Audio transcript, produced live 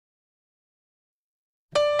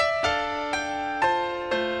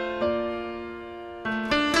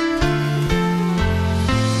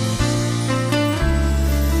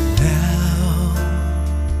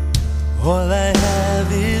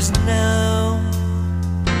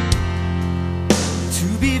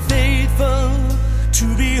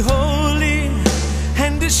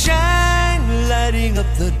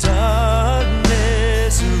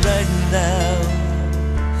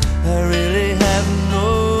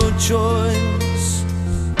choice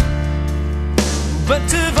but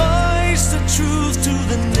to voice the truth to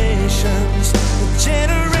the nations, the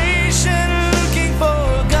generation looking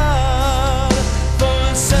for God.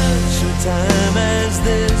 For such a time as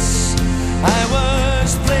this, I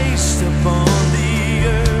was placed upon the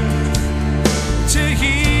earth to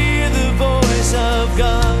hear the voice of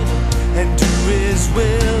God and do His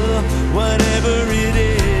will, whatever it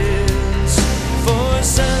is. For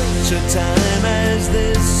such a time as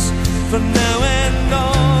this, from now and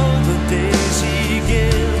all the days He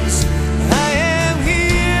gives, I am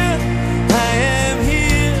here,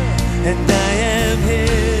 and I am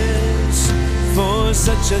His, for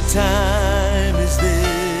such a time as this.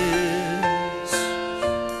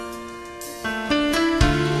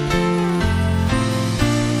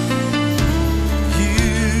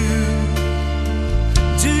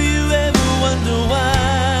 Do you ever wonder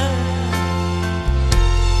why?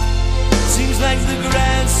 Seems like the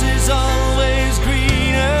grass is always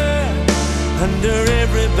greener under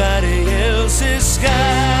everybody else's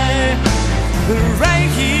sky. Right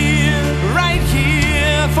here,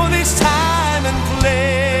 for this time and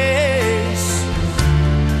place,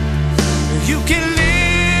 you can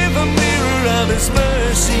live a mirror of His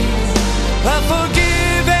mercy, a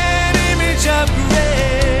forgiven image of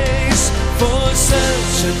grace. For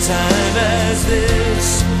such a time as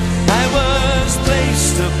this, I was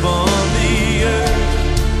placed upon the earth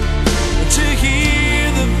to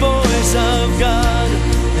hear the voice of God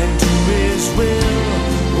and do His will,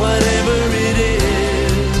 whatever it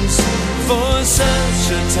is. For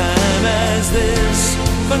such a time as this,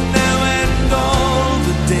 for now and all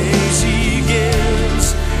the days He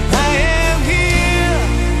gives, I am here,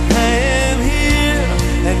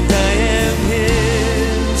 and I am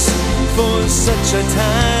His, for such a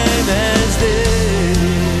time as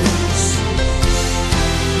this.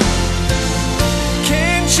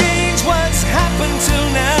 Can't change what's happened till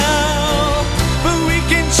now, but we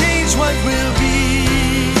can change what will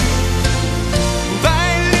be by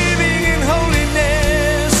living in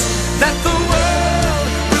holiness, that the world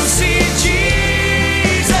will see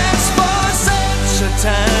Jesus. For such a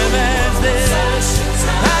time as this,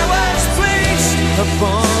 I was placed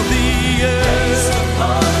upon the earth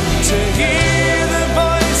to hear the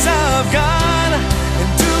voice of God and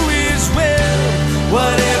do His will,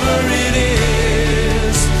 whatever it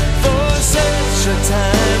is. For such a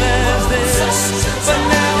time as this, but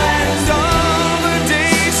now and all the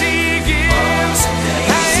days He gives,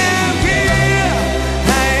 I am here,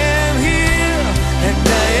 and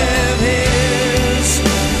I am His,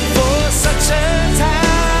 for such a time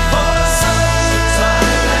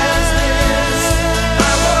as this.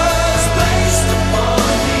 I was placed upon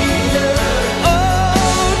the earth,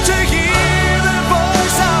 oh, to hear the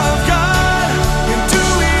voice of God and do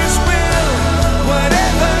His will,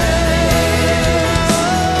 whatever it is.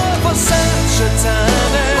 For such a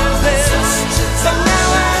time as this, from now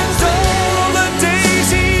and all the days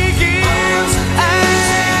He gives, I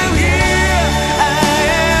am here,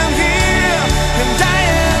 and I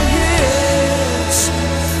am His,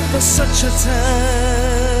 for such a time